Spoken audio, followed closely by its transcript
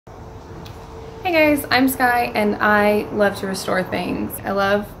Hey guys, I'm Sky and I love to restore things. I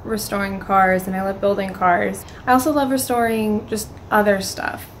love restoring cars and I love building cars. I also love restoring just other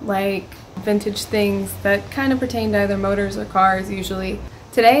stuff, like vintage things that kind of pertain to either motors or cars usually.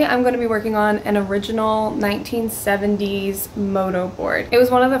 Today I'm going to be working on an original 1970s Motoboard. It was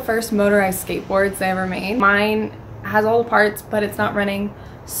one of the first motorized skateboards I ever made. Mine has all the parts, but it's not running,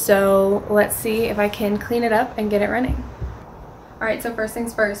 so let's see if I can clean it up and get it running. Alright, so first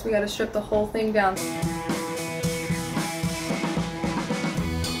things first, we gotta strip the whole thing down.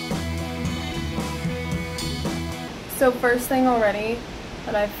 So first thing already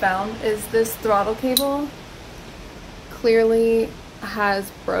that I've found is this throttle cable clearly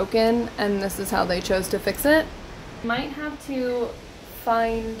has broken, and this is how they chose to fix it. Might have to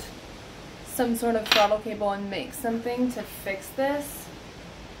find some sort of throttle cable and make something to fix this,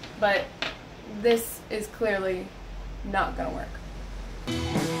 but this is clearly not gonna work.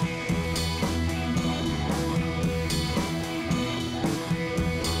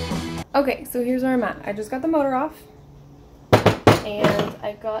 Okay, so here's where I'm at. I just got the motor off and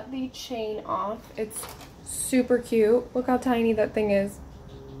I got the chain off. It's super cute. Look how tiny that thing is.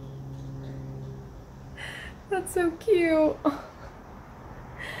 That's so cute.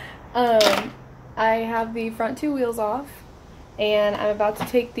 I have the front two wheels off and I'm about to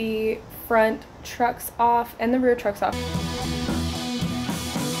take the front trucks off and the rear trucks off.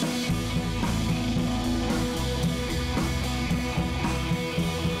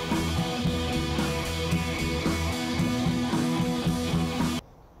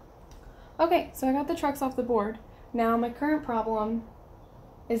 Okay, so I got the trucks off the board. Now my current problem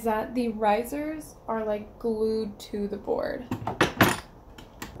is that the risers are like glued to the board.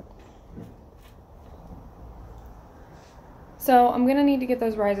 So I'm gonna need to get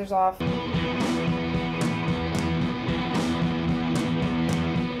those risers off.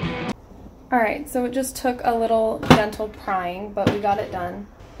 Alright, so it just took a little gentle prying, but we got it done.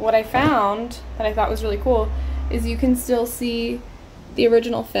 What I found that I thought was really cool is you can still see the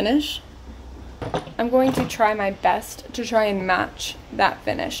original finish. I'm going to try my best to try and match that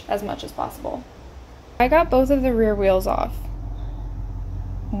finish as much as possible. I got both of the rear wheels off.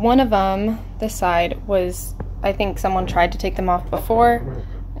 One of them, this side, was, I think someone tried to take them off before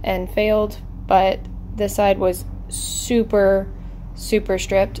and failed, but this side was super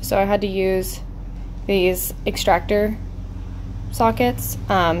stripped, so I had to use these extractor sockets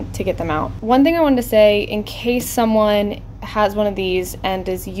to get them out. One thing I wanted to say, in case someone has one of these and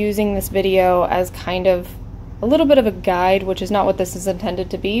is using this video as kind of a little bit of a guide, which is not what this is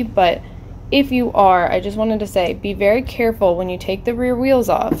intended to be, but if you are, I just wanted to say, be very careful when you take the rear wheels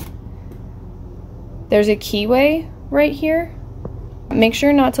off. There's a keyway right here. Make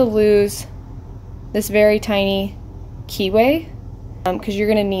sure not to lose this very tiny keyway, because you're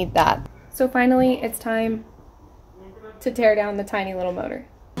gonna need that. So finally, it's time to tear down the tiny little motor.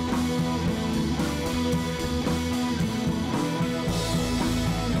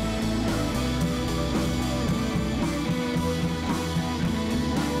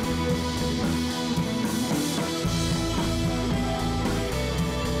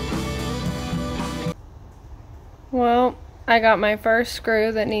 Well, I got my first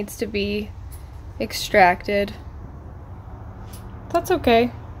screw that needs to be extracted. That's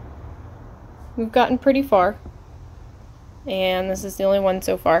okay. We've gotten pretty far. And this is the only one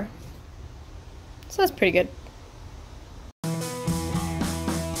so far. So that's pretty good.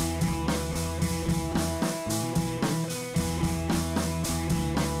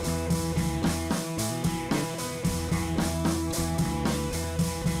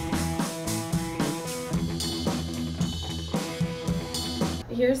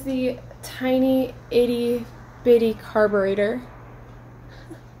 Here's the tiny itty bitty carburetor.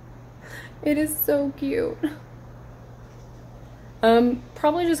 It is so cute.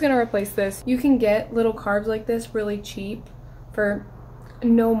 Probably just gonna replace this. You can get little carbs like this really cheap for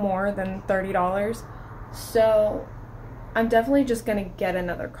no more than $30. So I'm definitely just gonna get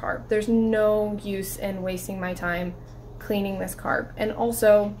another carb. There's no use in wasting my time cleaning this carb. And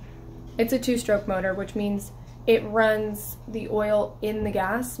also, it's a two-stroke motor, which means it runs the oil in the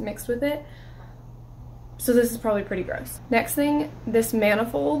gas mixed with it. So this is probably pretty gross. Next thing, this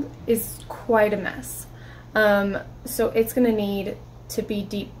manifold is quite a mess. So it's gonna need to be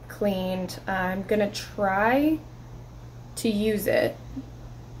deep cleaned. I'm gonna try to use it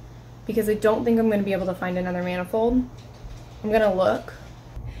because I don't think I'm gonna be able to find another manifold. I'm gonna look.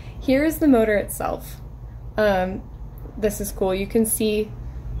 Here's the motor itself. This is cool. You can see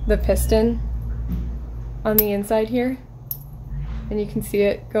the piston on the inside here, and you can see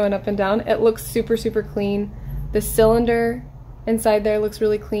it going up and down. It looks super clean. The cylinder inside there looks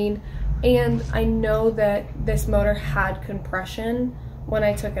really clean. And I know that this motor had compression when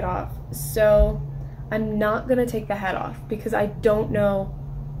I took it off. So I'm not gonna take the head off because I don't know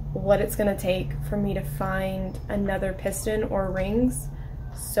what it's gonna take for me to find another piston or rings.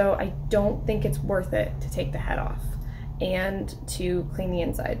 So I don't think it's worth it to take the head off and to clean the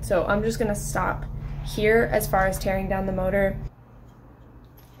inside. So I'm just gonna stop here as far as tearing down the motor.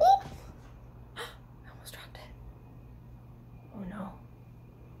 Oh! I almost dropped it. Oh no,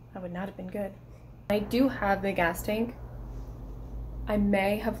 that would not have been good. I do have the gas tank. I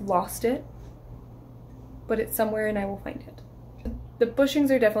may have lost it, but it's somewhere and I will find it. The bushings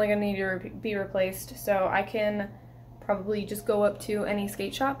are definitely gonna need to be replaced, so I can probably just go up to any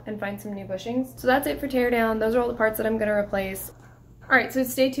skate shop and find some new bushings. So that's it for tear down. Those are all the parts that I'm gonna replace. All right, so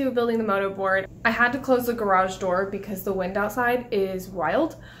it's day 2 of building the Motoboard. I had to close the garage door because the wind outside is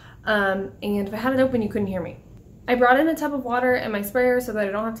wild, and if I had it open, you couldn't hear me. I brought in a tub of water and my sprayer so that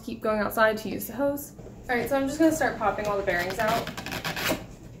I don't have to keep going outside to use the hose. All right, so I'm just gonna start popping all the bearings out.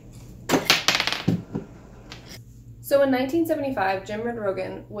 So in 1975, Jim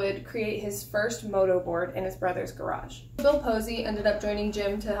Rogan would create his first Motoboard in his brother's garage. Bill Posey ended up joining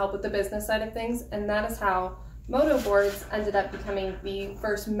Jim to help with the business side of things, and that is how Motoboards ended up becoming the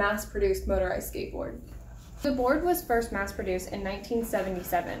first mass-produced motorized skateboard. The board was first mass-produced in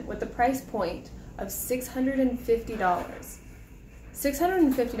 1977 with the price point of $650. $650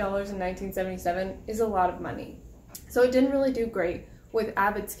 in 1977 is a lot of money. So it didn't really do great with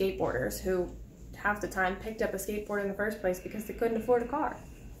avid skateboarders who half the time picked up a skateboard in the first place because they couldn't afford a car.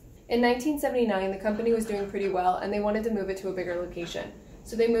 In 1979, the company was doing pretty well and they wanted to move it to a bigger location.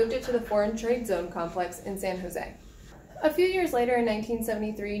 So they moved it to the Foreign Trade Zone complex in San Jose. A few years later in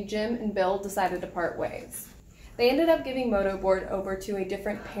 1973, Jim and Bill decided to part ways. They ended up giving Motoboard over to a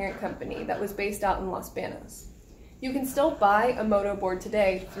different parent company that was based out in Los Banos. You can still buy a Motoboard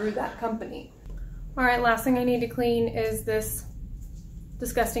today through that company. All right, last thing I need to clean is this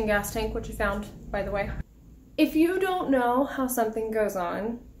disgusting gas tank, which I found, by the way. If you don't know how something goes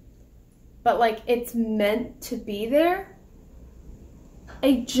on, but like it's meant to be there,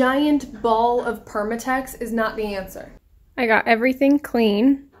 a giant ball of Permatex is not the answer. I got everything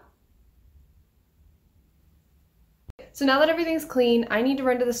clean. So now that everything's clean, I need to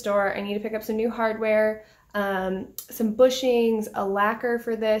run to the store. I need to pick up some new hardware, some bushings, a lacquer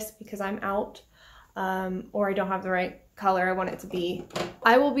for this because I'm out, or I don't have the right color I want it to be.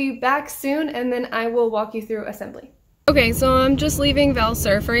 I will be back soon and then I will walk you through assembly. Okay, so I'm just leaving Val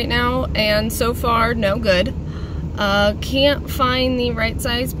Surf right now and so far no good. Can't find the right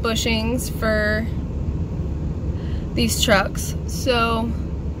size bushings for these trucks, so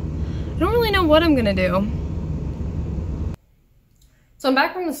I don't really know what I'm gonna do. So I'm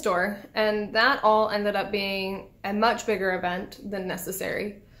back from the store and that all ended up being a much bigger event than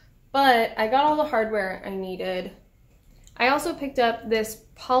necessary, but I got all the hardware I needed. I also picked up this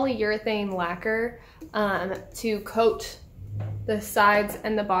polyurethane lacquer to coat the sides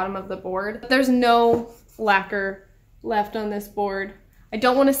and the bottom of the board. There's no lacquer left on this board. I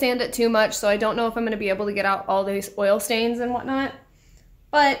don't want to sand it too much, so I don't know if I'm going to be able to get out all these oil stains and whatnot,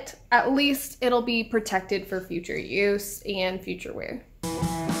 but at least it'll be protected for future use and future wear.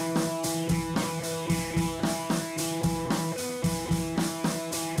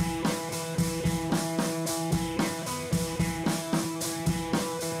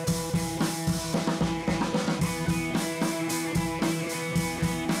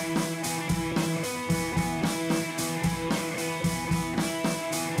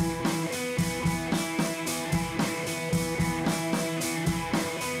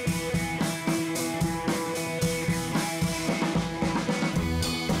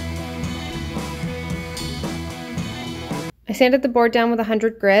 I sanded the board down with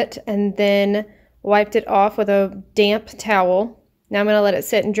 100 grit and then wiped it off with a damp towel. Now I'm going to let it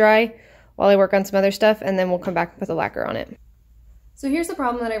sit and dry while I work on some other stuff, and then we'll come back and put the lacquer on it. So here's the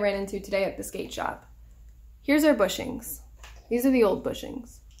problem that I ran into today at the skate shop. Here's our bushings. These are the old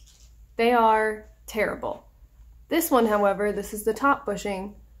bushings. They are terrible. This one, however, this is the top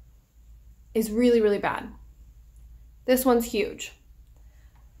bushing, is really, really bad. This one's huge.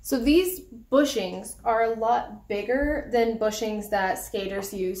 So these bushings are a lot bigger than bushings that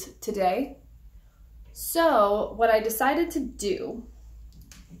skaters use today. So what I decided to do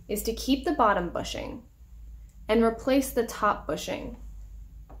is to keep the bottom bushing and replace the top bushing,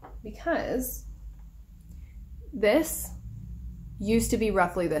 because this used to be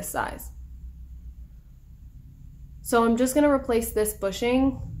roughly this size. So I'm just gonna replace this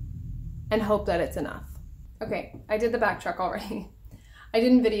bushing and hope that it's enough. Okay, I did the back truck already. I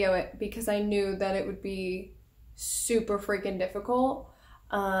didn't video it because I knew that it would be super freaking difficult.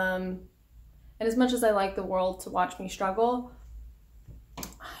 And as much as I like the world to watch me struggle,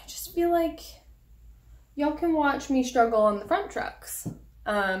 I just feel like y'all can watch me struggle on the front trucks.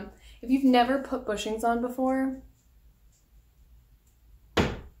 If you've never put bushings on before,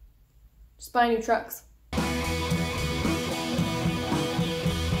 just buy new trucks.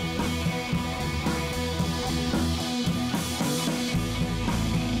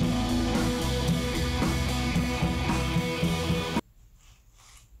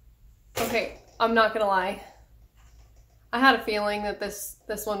 Okay, I'm not gonna lie. I had a feeling that this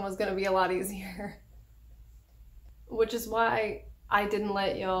one was gonna be a lot easier. Which is why I didn't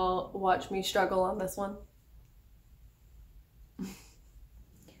let y'all watch me struggle on this one.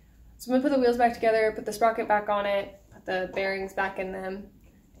 So I'm gonna put the wheels back together, put the sprocket back on it, put the bearings back in them,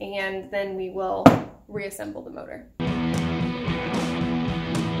 and then we will reassemble the motor.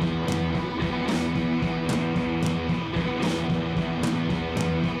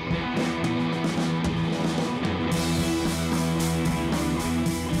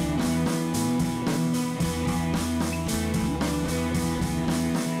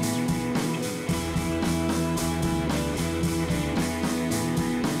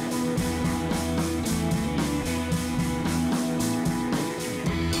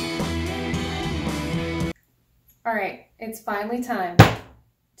 All right, it's finally time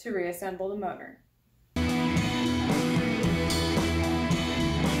to reassemble the motor.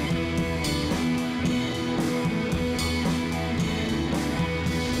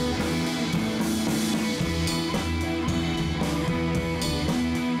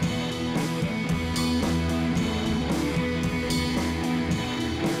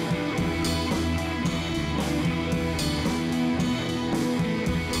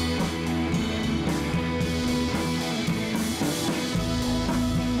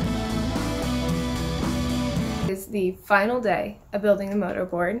 Is the final day of building the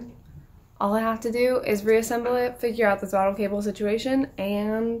Motoboard. All I have to do is reassemble it, figure out the throttle cable situation,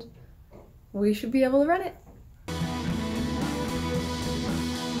 and we should be able to run it.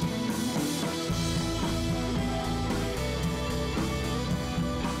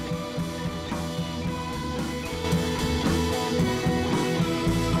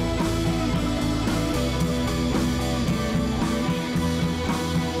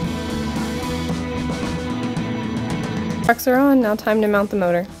 Trucks are on, now time to mount the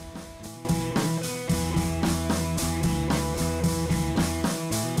motor.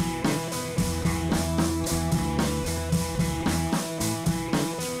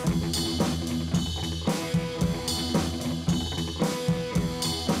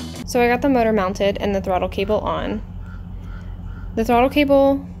 So I got the motor mounted and the throttle cable on. The throttle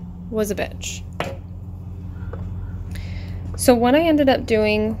cable was a bitch. So what I ended up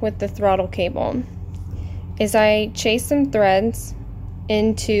doing with the throttle cable is I chased some threads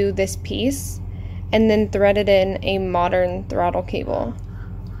into this piece and then threaded in a modern throttle cable.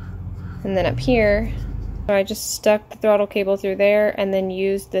 And then up here, I just stuck the throttle cable through there and then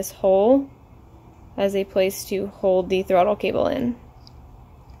used this hole as a place to hold the throttle cable in.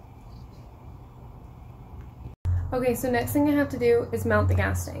 Okay, so next thing I have to do is mount the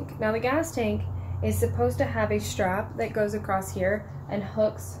gas tank. Now the gas tank is supposed to have a strap that goes across here and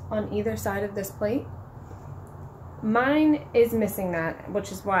hooks on either side of this plate. Mine is missing that,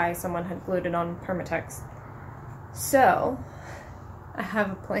 which is why someone had glued it on Permatex. So, I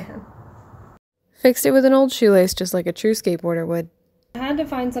have a plan. Fixed it with an old shoelace just like a true skateboarder would. I had to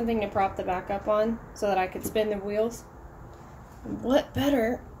find something to prop the back up on so that I could spin the wheels. What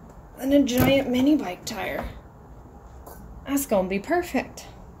better than a giant mini bike tire? That's gonna be perfect.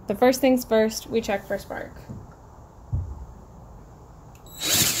 The first things first, we check for spark.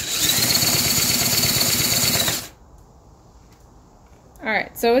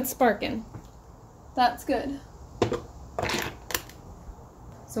 Alright, so it's sparking. That's good.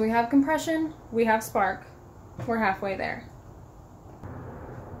 So we have compression, we have spark. We're halfway there.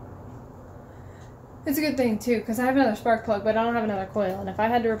 It's a good thing too, because I have another spark plug, but I don't have another coil, and if I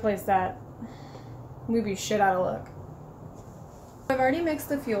had to replace that, we'd be shit out of luck. I've already mixed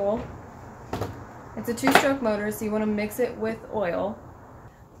the fuel. It's a 2-stroke motor, so you want to mix it with oil.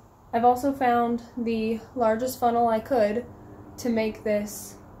 I've also found the largest funnel I could to make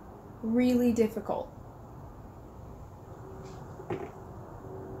this really difficult.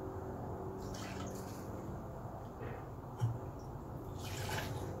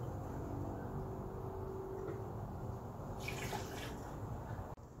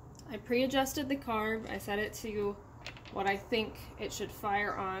 I pre-adjusted the carb. I set it to what I think it should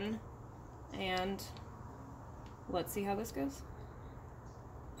fire on, and let's see how this goes.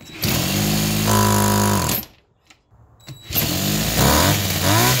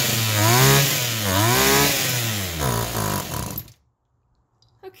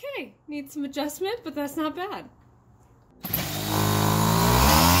 Needs some adjustment, but that's not bad.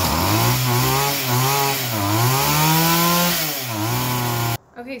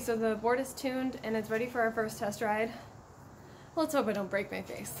 Okay, so the board is tuned and it's ready for our first test ride. Let's hope I don't break my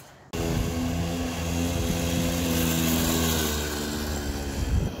face.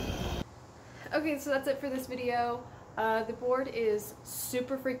 Okay, so that's it for this video. The board is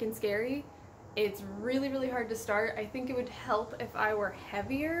super freaking scary. It's really, really hard to start. I think it would help if I were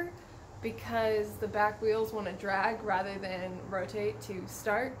heavier because the back wheels want to drag rather than rotate to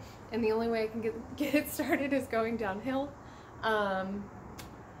start. And the only way I can get it started is going downhill.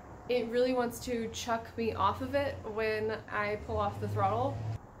 It really wants to chuck me off of it when I pull off the throttle.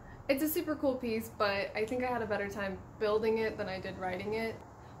 It's a super cool piece, but I think I had a better time building it than I did riding it.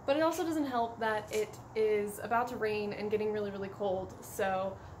 But it also doesn't help that it is about to rain and getting really, really cold.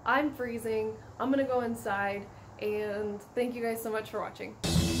 So I'm freezing. I'm gonna go inside, and thank you guys so much for watching.